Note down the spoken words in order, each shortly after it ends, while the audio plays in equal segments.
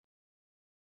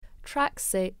Track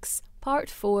 6, Part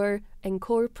 4,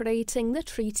 Incorporating the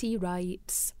Treaty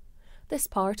Rights. This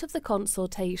part of the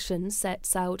consultation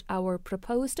sets out our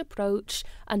proposed approach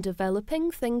and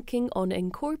developing thinking on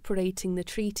incorporating the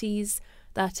treaties,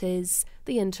 that is,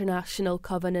 the International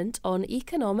Covenant on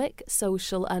Economic,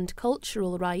 Social and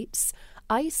Cultural Rights,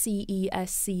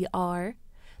 ICESCR,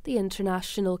 the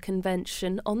International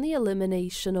Convention on the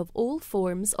Elimination of All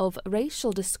Forms of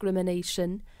Racial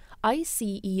Discrimination,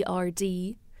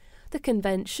 ICERD, the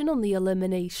Convention on the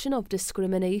Elimination of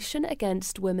Discrimination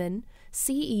Against Women,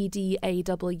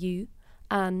 CEDAW,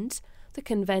 and the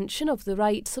Convention of the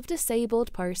Rights of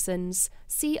Disabled Persons,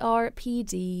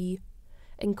 CRPD.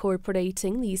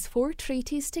 Incorporating these 4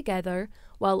 treaties together,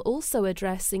 while also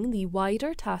addressing the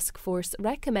wider task force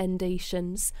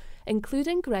recommendations,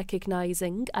 including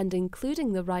recognising and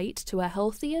including the right to a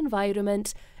healthy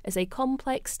environment, is a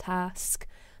complex task.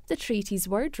 The treaties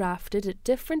were drafted at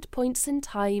different points in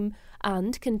time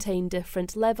and contain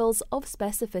different levels of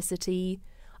specificity.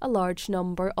 A large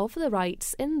number of the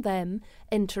rights in them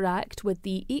interact with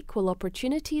the Equal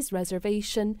Opportunities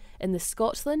Reservation in the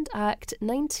Scotland Act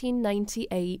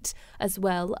 1998, as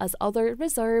well as other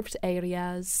reserved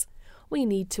areas. We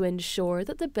need to ensure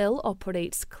that the bill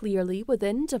operates clearly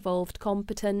within devolved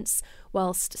competence,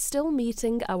 whilst still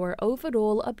meeting our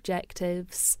overall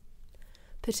objectives.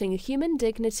 Putting human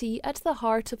dignity at the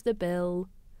heart of the bill.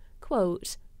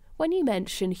 Quote, "When you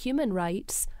mention human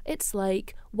rights, it's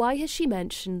like, why has she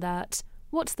mentioned that?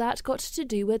 What's that got to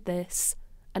do with this?"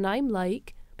 And I'm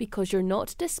like, because you're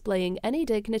not displaying any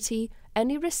dignity,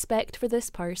 any respect for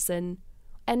this person.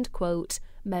 End quote.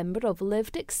 Member of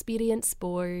Lived Experience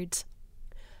Board.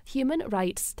 Human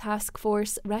Rights Task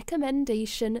Force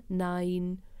Recommendation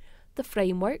 9. The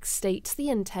framework states the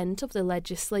intent of the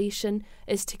legislation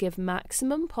is to give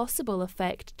maximum possible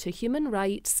effect to human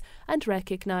rights and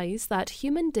recognise that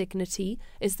human dignity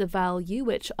is the value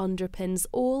which underpins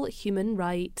all human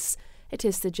rights. It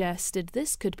is suggested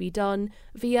this could be done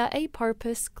via a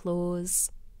purpose clause.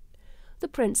 The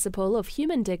principle of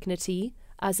human dignity,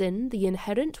 as in the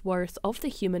inherent worth of the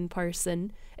human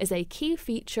person, is a key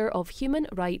feature of human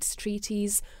rights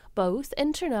treaties, both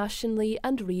internationally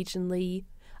and regionally.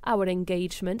 Our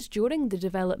engagement during the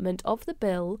development of the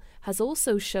bill has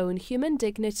also shown human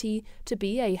dignity to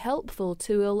be a helpful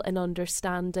tool in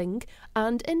understanding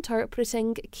and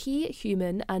interpreting key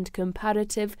human and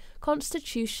comparative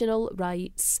constitutional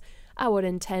rights. Our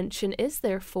intention is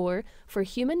therefore for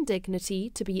human dignity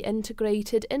to be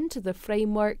integrated into the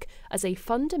framework as a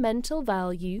fundamental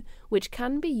value which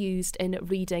can be used in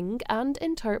reading and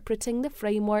interpreting the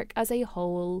framework as a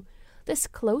whole. This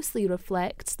closely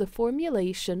reflects the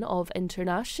formulation of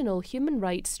international human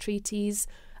rights treaties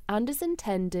and is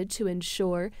intended to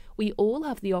ensure we all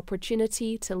have the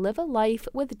opportunity to live a life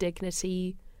with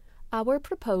dignity. Our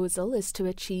proposal is to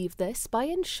achieve this by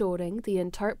ensuring the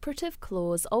interpretive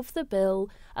clause of the bill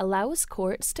allows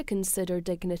courts to consider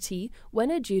dignity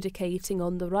when adjudicating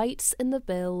on the rights in the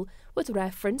bill with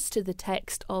reference to the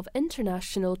text of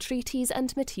international treaties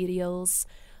and materials.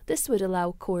 This would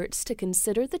allow courts to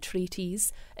consider the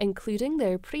treaties, including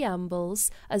their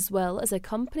preambles, as well as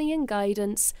accompanying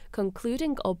guidance,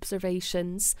 concluding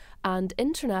observations, and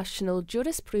international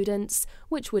jurisprudence,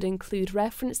 which would include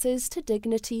references to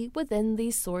dignity within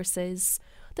these sources.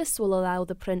 This will allow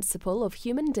the principle of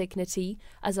human dignity,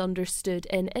 as understood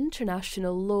in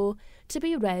international law, to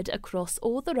be read across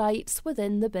all the rights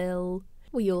within the bill.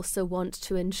 We also want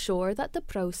to ensure that the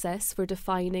process for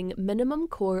defining minimum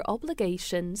core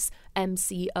obligations,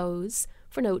 MCOs,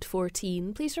 for Note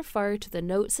 14, please refer to the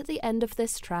notes at the end of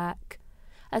this track,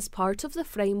 as part of the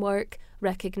framework,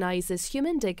 recognises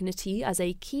human dignity as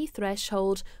a key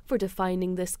threshold for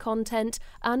defining this content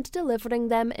and delivering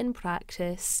them in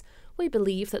practice. We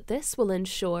believe that this will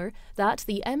ensure that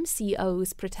the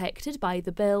MCOs protected by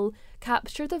the bill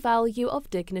capture the value of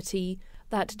dignity,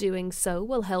 that doing so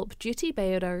will help duty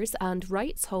bearers and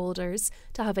rights holders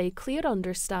to have a clear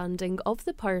understanding of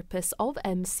the purpose of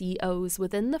MCOs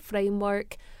within the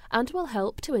framework, and will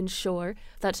help to ensure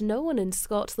that no one in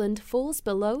Scotland falls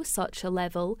below such a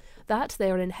level that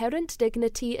their inherent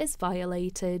dignity is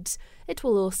violated. It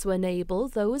will also enable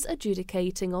those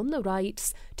adjudicating on the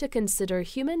rights to consider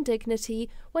human dignity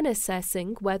when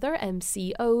assessing whether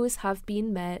MCOs have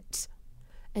been met.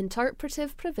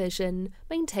 Interpretive provision,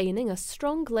 maintaining a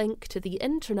strong link to the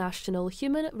international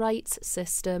human rights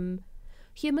system.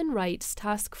 Human Rights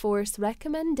Task Force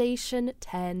Recommendation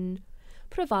 10.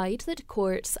 provide that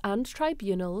courts and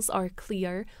tribunals are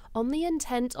clear on the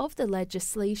intent of the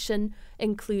legislation,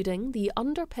 including the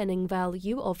underpinning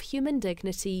value of human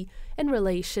dignity in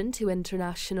relation to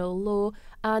international law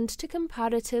and to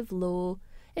comparative law.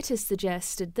 It is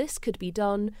suggested this could be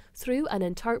done through an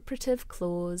interpretive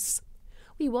clause.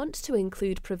 We want to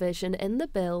include provision in the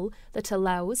bill that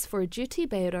allows for duty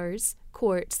bearers,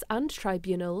 courts and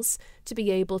tribunals to be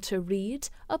able to read,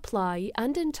 apply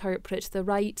and interpret the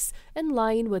rights in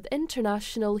line with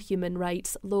international human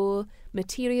rights law,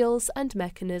 materials and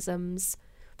mechanisms.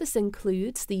 This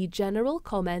includes the general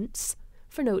comments.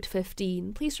 For Note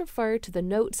 15, please refer to the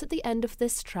notes at the end of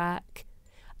this track.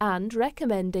 And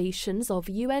recommendations of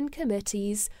UN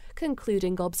committees,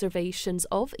 concluding observations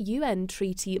of UN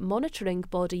treaty monitoring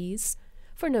bodies.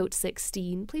 For Note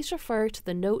 16, please refer to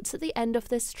the notes at the end of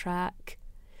this track.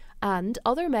 And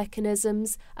other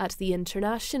mechanisms at the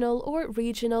international or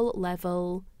regional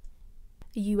level.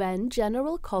 UN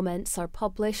general comments are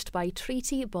published by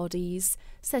treaty bodies,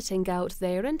 setting out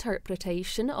their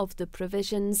interpretation of the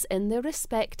provisions in their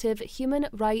respective human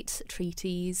rights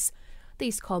treaties.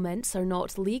 These comments are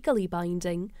not legally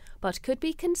binding, but could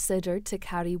be considered to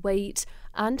carry weight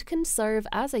and can serve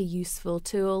as a useful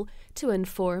tool to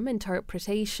inform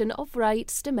interpretation of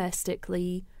rights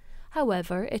domestically.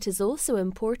 However, it is also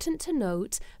important to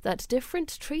note that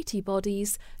different treaty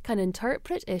bodies can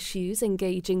interpret issues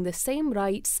engaging the same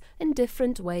rights in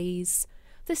different ways.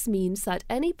 This means that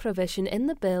any provision in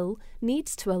the bill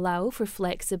needs to allow for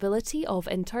flexibility of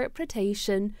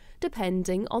interpretation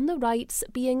depending on the rights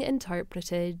being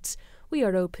interpreted. We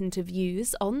are open to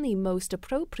views on the most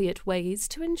appropriate ways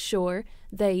to ensure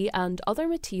they and other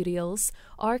materials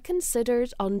are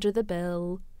considered under the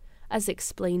bill. As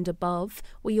explained above,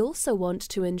 we also want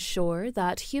to ensure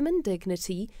that human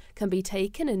dignity can be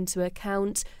taken into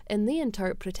account in the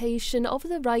interpretation of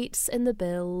the rights in the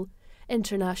bill.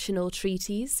 International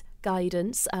treaties,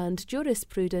 guidance and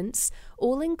jurisprudence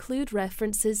all include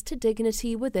references to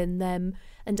dignity within them,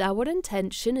 and our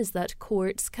intention is that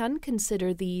courts can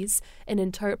consider these in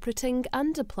interpreting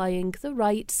and applying the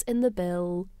rights in the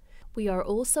bill. We are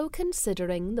also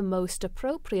considering the most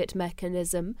appropriate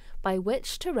mechanism by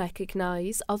which to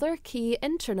recognise other key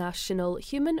international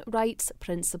human rights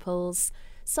principles,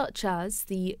 such as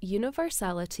the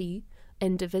universality,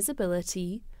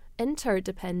 indivisibility,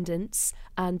 interdependence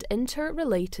and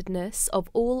interrelatedness of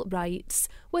all rights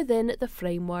within the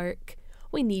framework.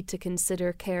 We need to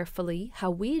consider carefully how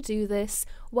we do this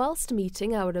whilst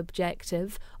meeting our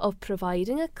objective of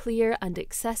providing a clear and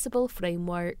accessible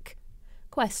framework.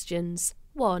 Questions.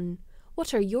 1.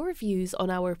 What are your views on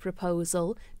our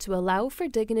proposal to allow for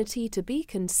dignity to be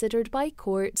considered by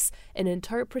courts in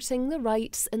interpreting the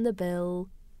rights in the bill?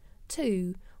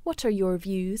 2. What are your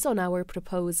views on our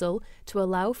proposal to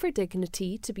allow for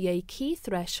dignity to be a key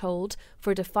threshold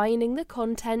for defining the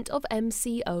content of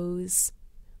MCOs?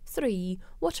 3.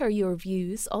 What are your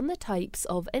views on the types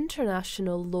of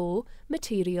international law,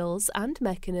 materials and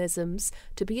mechanisms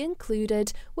to be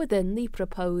included within the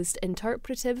proposed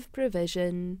interpretive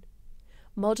provision?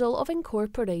 Model of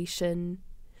incorporation.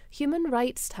 Human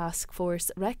Rights Task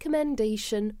Force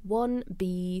Recommendation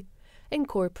 1B.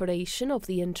 Incorporation of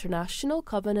the International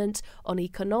Covenant on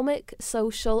Economic,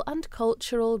 Social and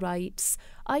Cultural Rights,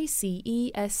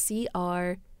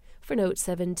 ICESCR. For Note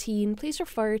 17, please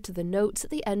refer to the notes at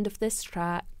the end of this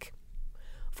track.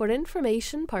 For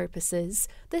information purposes,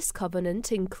 this covenant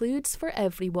includes for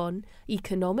everyone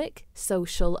economic,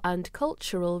 social and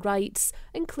cultural rights,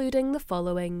 including the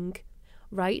following: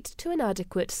 right to an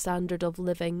adequate standard of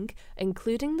living,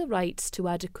 including the rights to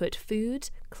adequate food,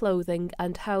 clothing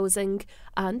and housing,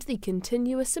 and the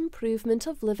continuous improvement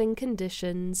of living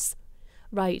conditions.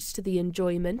 Right to the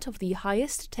enjoyment of the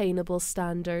highest attainable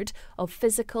standard of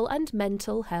physical and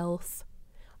mental health.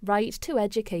 Right to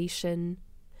education.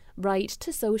 Right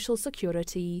to social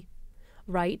security.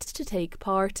 Right to take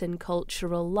part in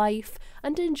cultural life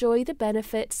and enjoy the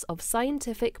benefits of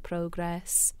scientific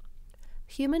progress.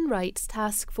 Human Rights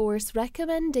Task Force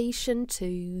Recommendation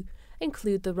 2.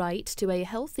 Include the right to a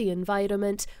healthy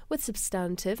environment with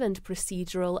substantive and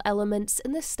procedural elements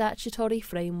in the statutory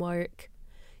framework.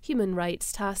 Human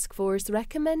Rights Task Force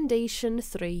Recommendation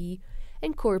 3.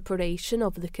 Incorporation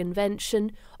of the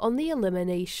Convention on the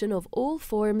Elimination of All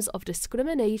Forms of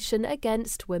Discrimination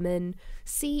Against Women,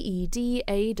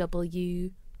 CEDAW.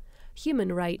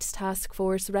 Human Rights Task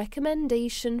Force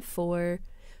Recommendation 4.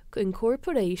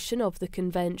 Incorporation of the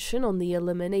Convention on the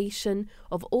Elimination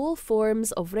of All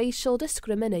Forms of Racial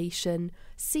Discrimination,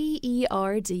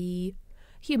 CERD.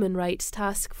 Human Rights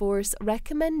Task Force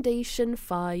Recommendation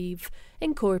 5,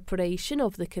 Incorporation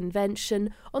of the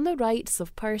Convention on the Rights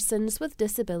of Persons with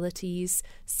Disabilities,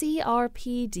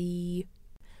 CRPD.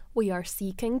 We are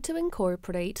seeking to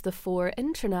incorporate the 4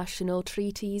 international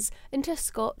treaties into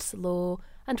Scots law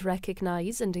and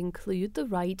recognise and include the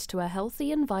right to a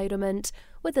healthy environment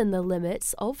within the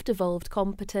limits of devolved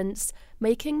competence,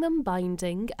 making them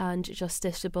binding and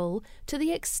justiciable to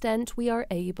the extent we are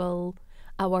able.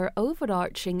 Our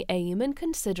overarching aim in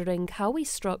considering how we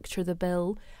structure the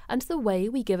bill and the way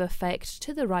we give effect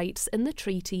to the rights in the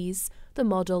treaties, the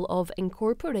model of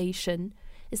incorporation,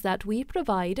 is that we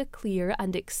provide a clear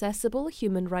and accessible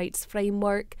human rights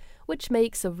framework which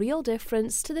makes a real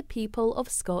difference to the people of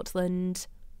Scotland.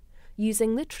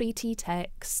 Using the treaty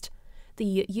text,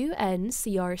 the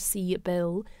UNCRC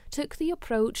bill took the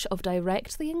approach of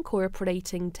directly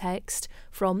incorporating text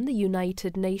from the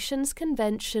United Nations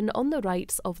Convention on the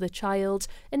Rights of the Child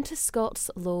into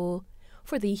Scots law.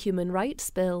 For the Human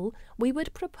Rights Bill, we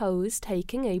would propose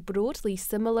taking a broadly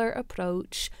similar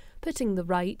approach, putting the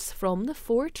rights from the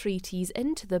 4 treaties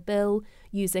into the bill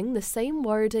using the same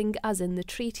wording as in the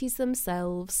treaties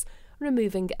themselves,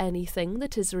 removing anything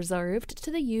that is reserved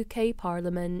to the UK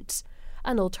Parliament.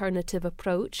 An alternative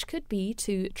approach could be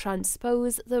to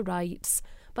transpose the rights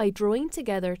by drawing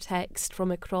together text from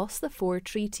across the 4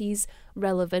 treaties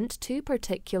relevant to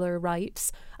particular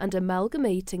rights and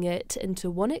amalgamating it into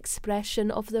one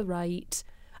expression of the right.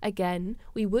 Again,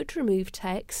 we would remove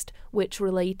text which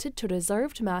related to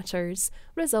reserved matters,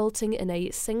 resulting in a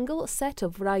single set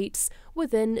of rights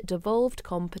within devolved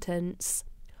competence.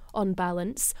 On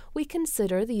balance, we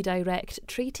consider the direct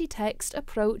treaty text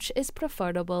approach is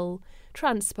preferable.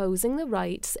 Transposing the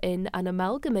rights in an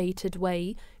amalgamated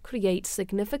way creates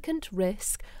significant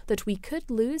risk that we could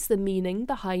lose the meaning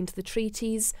behind the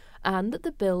treaties and that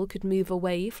the bill could move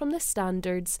away from the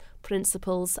standards,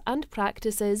 principles and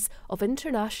practices of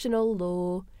international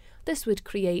law. This would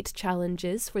create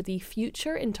challenges for the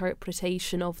future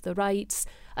interpretation of the rights,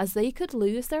 as they could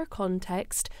lose their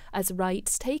context as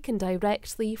rights taken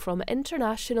directly from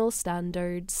international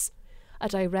standards. A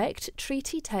direct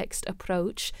treaty text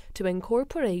approach to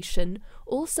incorporation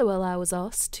also allows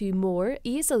us to more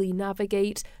easily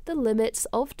navigate the limits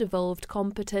of devolved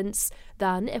competence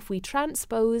than if we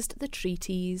transposed the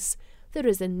treaties. There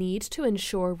is a need to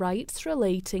ensure rights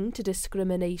relating to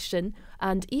discrimination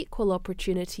and equal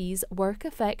opportunities work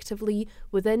effectively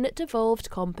within devolved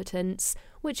competence,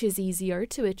 which is easier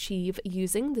to achieve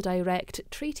using the direct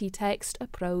treaty text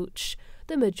approach.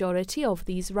 The majority of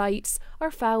these rights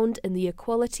are found in the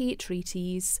equality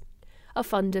treaties. A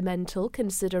fundamental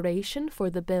consideration for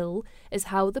the bill is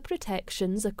how the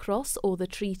protections across all the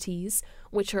treaties,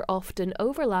 which are often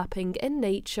overlapping in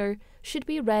nature, should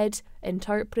be read,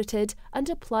 interpreted, and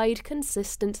applied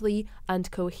consistently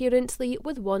and coherently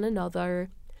with one another.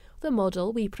 The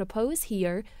model we propose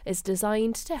here is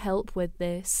designed to help with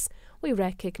this. We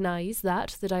recognise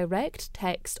that the direct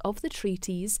text of the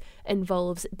treaties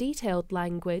involves detailed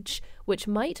language which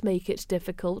might make it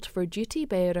difficult for duty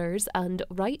bearers and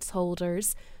rights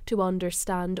holders to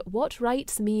understand what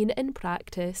rights mean in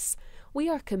practice. We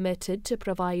are committed to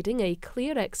providing a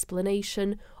clear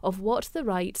explanation of what the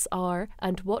rights are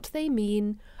and what they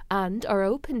mean, and are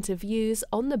open to views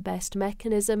on the best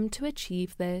mechanism to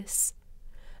achieve this.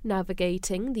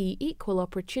 Navigating the Equal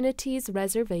Opportunities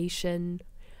Reservation.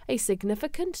 A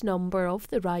significant number of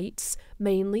the rights,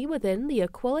 mainly within the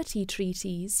equality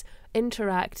treaties,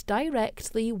 interact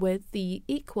directly with the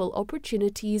Equal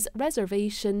Opportunities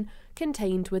Reservation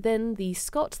contained within the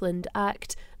Scotland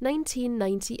Act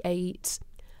 1998.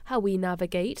 How we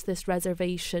navigate this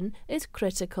reservation is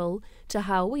critical to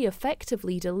how we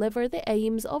effectively deliver the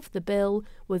aims of the bill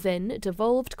within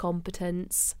devolved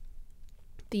competence.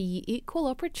 The Equal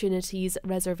Opportunities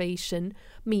Reservation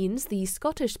means the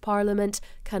Scottish Parliament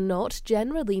cannot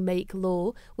generally make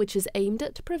law which is aimed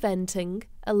at preventing,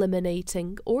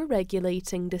 eliminating or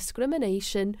regulating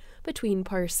discrimination between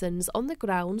persons on the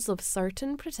grounds of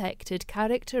certain protected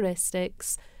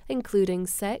characteristics, including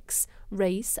sex,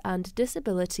 race and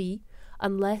disability,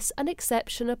 unless an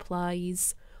exception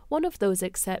applies. One of those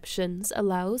exceptions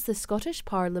allows the Scottish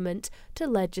Parliament to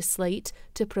legislate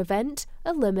to prevent,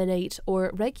 eliminate or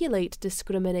regulate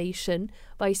discrimination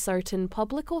by certain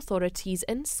public authorities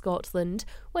in Scotland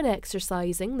when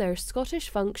exercising their Scottish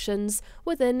functions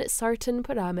within certain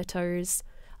parameters.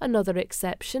 Another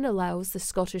exception allows the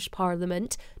Scottish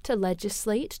Parliament to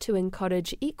legislate to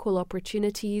encourage equal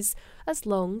opportunities as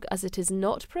long as it is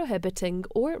not prohibiting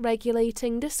or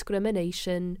regulating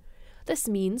discrimination. This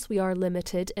means we are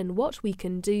limited in what we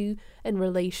can do in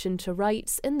relation to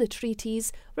rights in the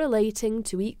treaties relating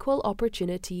to equal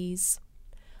opportunities.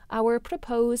 Our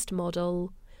proposed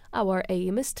model. Our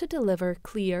aim is to deliver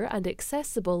clear and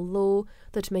accessible law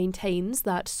that maintains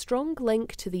that strong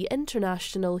link to the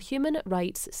international human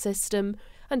rights system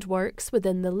and works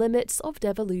within the limits of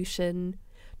devolution.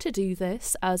 To do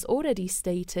this, as already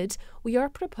stated, we are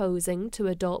proposing to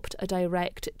adopt a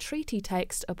direct treaty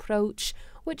text approach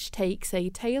which takes a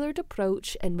tailored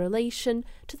approach in relation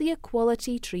to the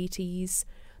equality treaties.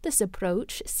 This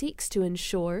approach seeks to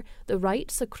ensure the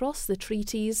rights across the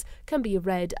treaties can be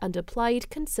read and applied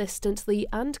consistently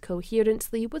and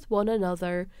coherently with one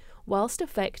another, whilst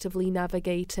effectively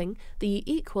navigating the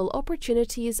Equal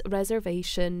Opportunities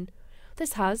Reservation.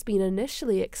 This has been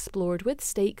initially explored with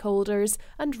stakeholders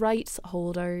and rights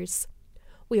holders.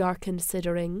 We are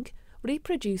considering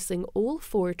reproducing all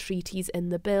 4 treaties in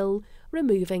the bill,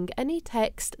 removing any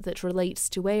text that relates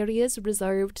to areas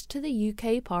reserved to the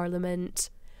UK Parliament.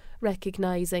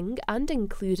 Recognising and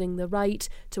including the right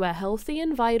to a healthy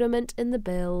environment in the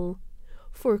bill.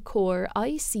 For core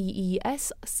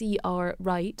ICESCR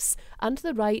rights and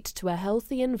the right to a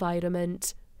healthy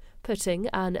environment, putting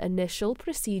an initial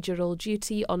procedural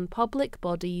duty on public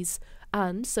bodies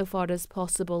and, so far as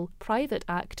possible, private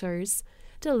actors,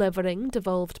 delivering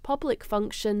devolved public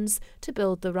functions to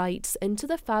build the rights into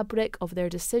the fabric of their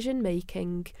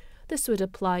decision-making. This would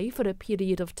apply for a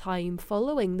period of time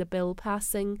following the bill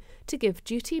passing to give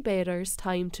duty bearers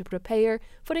time to prepare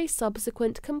for a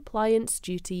subsequent compliance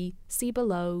duty, see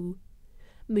below.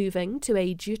 Moving to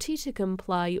a duty to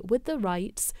comply with the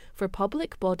rights for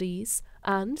public bodies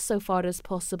and, so far as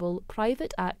possible,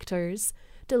 private actors,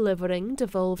 delivering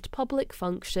devolved public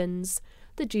functions.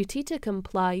 The duty to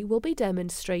comply will be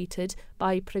demonstrated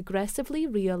by progressively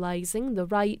realising the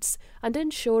rights and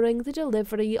ensuring the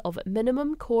delivery of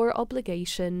minimum core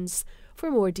obligations.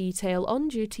 For more detail on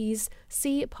duties,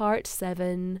 see Part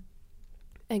 7.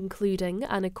 Including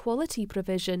an equality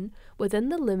provision within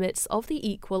the limits of the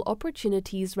Equal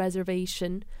Opportunities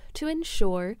Reservation to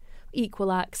ensure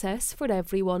equal access for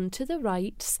everyone to the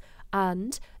rights,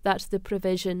 and that the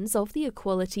provisions of the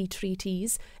equality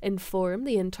treaties inform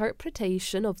the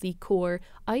interpretation of the core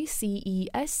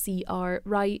ICESCR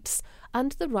rights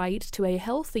and the right to a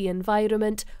healthy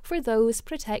environment for those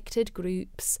protected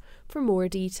groups. For more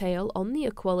detail on the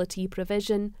equality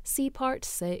provision, see Part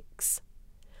 6.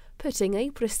 Putting a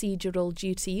procedural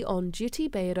duty on duty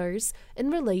bearers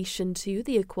in relation to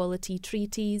the equality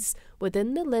treaties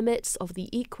within the limits of the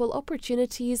Equal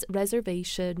Opportunities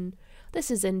Reservation. This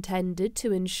is intended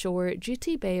to ensure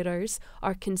duty bearers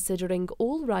are considering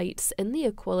all rights in the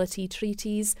equality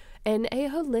treaties in a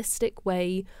holistic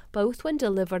way, both when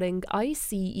delivering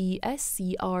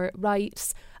ICESCR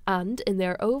rights and in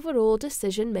their overall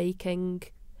decision-making.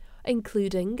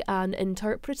 Including an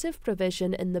interpretive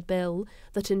provision in the bill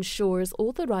that ensures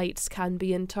all the rights can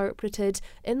be interpreted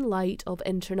in light of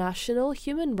international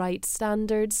human rights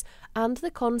standards and the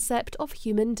concept of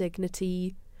human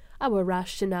dignity. Our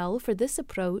rationale for this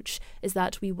approach is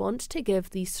that we want to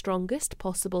give the strongest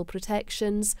possible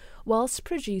protections whilst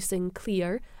producing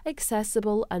clear,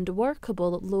 accessible and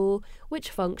workable law which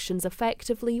functions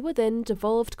effectively within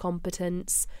devolved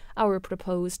competence. Our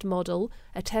proposed model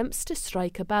attempts to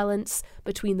strike a balance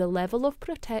between the level of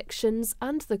protections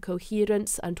and the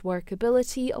coherence and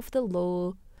workability of the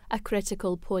law. A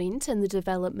critical point in the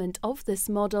development of this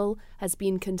model has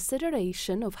been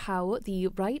consideration of how the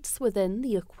rights within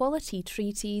the equality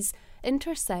treaties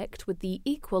intersect with the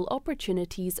Equal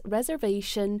Opportunities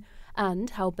Reservation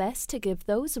and how best to give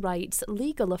those rights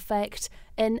legal effect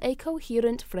in a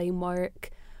coherent framework.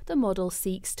 The model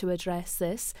seeks to address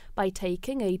this by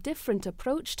taking a different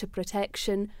approach to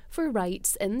protection for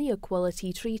rights in the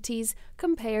equality treaties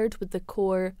compared with the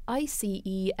core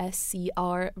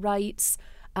ICESCR rights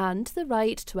and the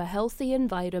right to a healthy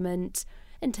environment.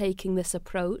 In taking this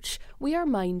approach, we are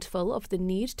mindful of the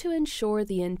need to ensure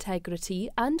the integrity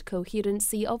and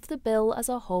coherency of the bill as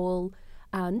a whole,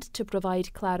 and to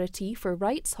provide clarity for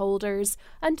rights holders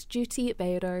and duty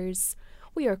bearers.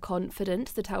 We are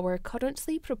confident that our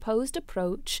currently proposed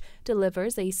approach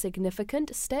delivers a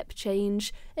significant step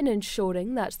change in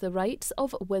ensuring that the rights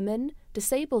of women,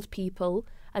 disabled people,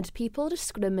 and people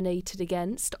discriminated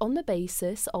against on the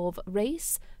basis of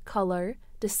race, colour,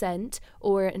 descent,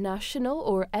 or national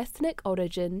or ethnic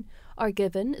origin are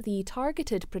given the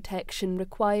targeted protection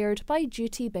required by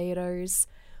duty bearers.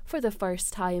 For the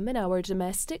first time in our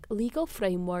domestic legal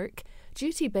framework,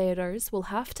 duty bearers will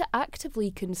have to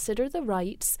actively consider the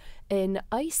rights in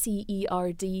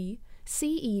ICERD,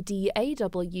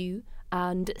 CEDAW,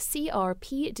 and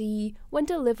CRPD when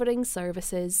delivering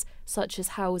services such as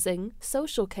housing,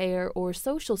 social care or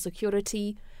social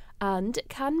security, and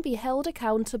can be held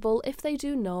accountable if they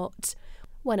do not.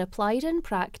 When applied in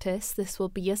practice, this will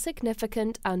be a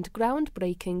significant and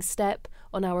groundbreaking step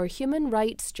on our human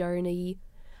rights journey.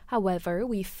 However,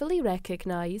 we fully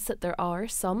recognise that there are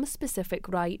some specific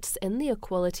rights in the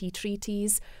equality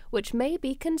treaties which may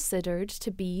be considered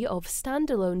to be of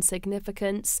standalone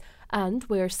significance and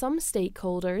where some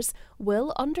stakeholders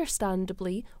will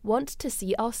understandably want to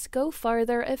see us go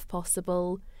further if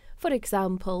possible. For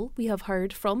example, we have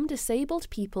heard from disabled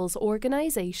people's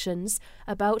organisations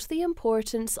about the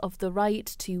importance of the right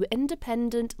to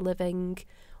independent living.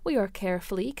 We are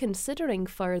carefully considering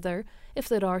further if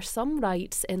there are some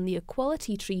rights in the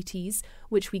equality treaties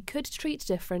which we could treat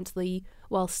differently,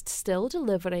 whilst still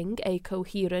delivering a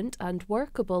coherent and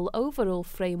workable overall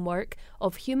framework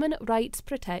of human rights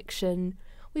protection.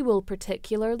 We will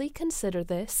particularly consider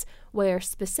this where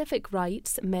specific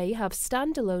rights may have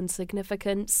standalone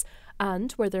significance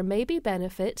and where there may be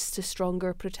benefits to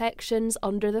stronger protections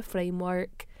under the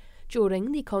framework.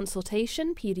 During the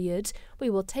consultation period, we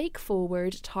will take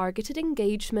forward targeted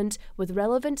engagement with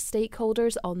relevant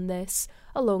stakeholders on this,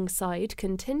 alongside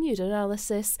continued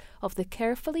analysis of the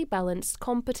carefully balanced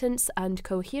competence and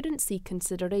coherency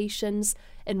considerations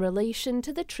in relation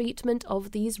to the treatment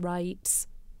of these rights.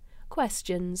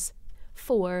 Questions.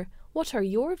 4. What are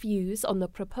your views on the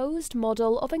proposed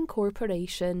model of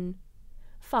incorporation?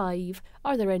 5.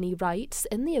 Are there any rights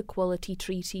in the equality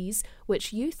treaties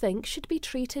which you think should be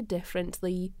treated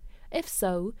differently? If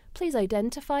so, please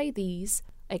identify these,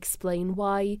 explain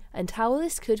why, and how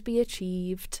this could be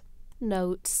achieved.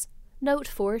 Notes. Note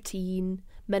 14.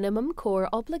 Minimum core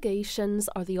obligations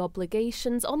are the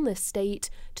obligations on the state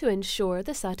to ensure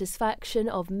the satisfaction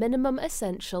of minimum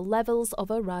essential levels of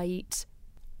a right.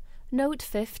 Note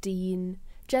 15.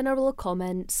 General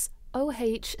comments.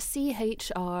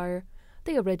 OHCHR.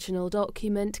 The original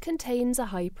document contains a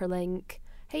hyperlink.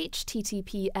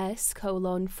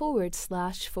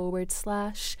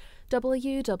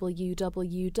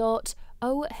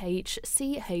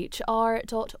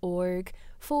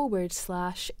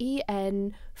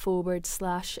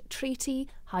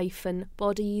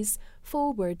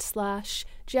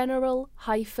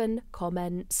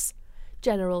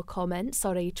 General comments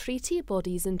are a treaty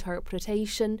body's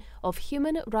interpretation of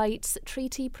human rights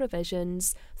treaty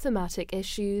provisions, thematic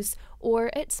issues, or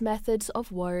its methods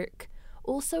of work,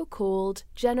 also called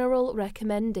general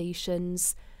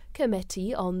recommendations.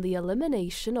 Committee on the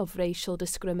Elimination of Racial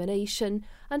Discrimination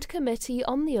and Committee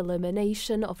on the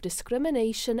Elimination of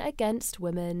Discrimination Against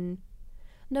Women.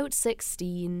 Note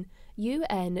 16.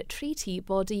 UN Treaty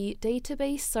Body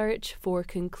Database Search for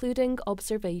Concluding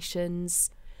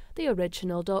Observations. The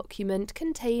original document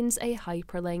contains a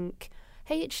hyperlink.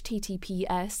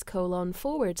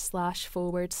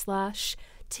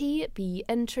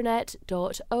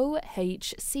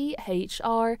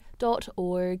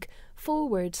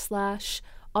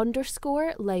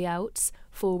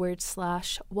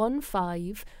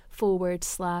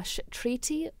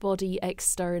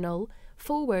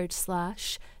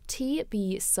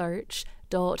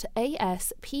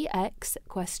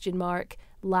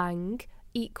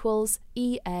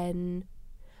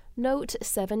 Note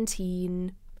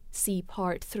 17. See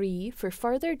Part 3 for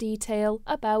further detail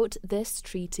about this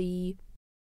treaty.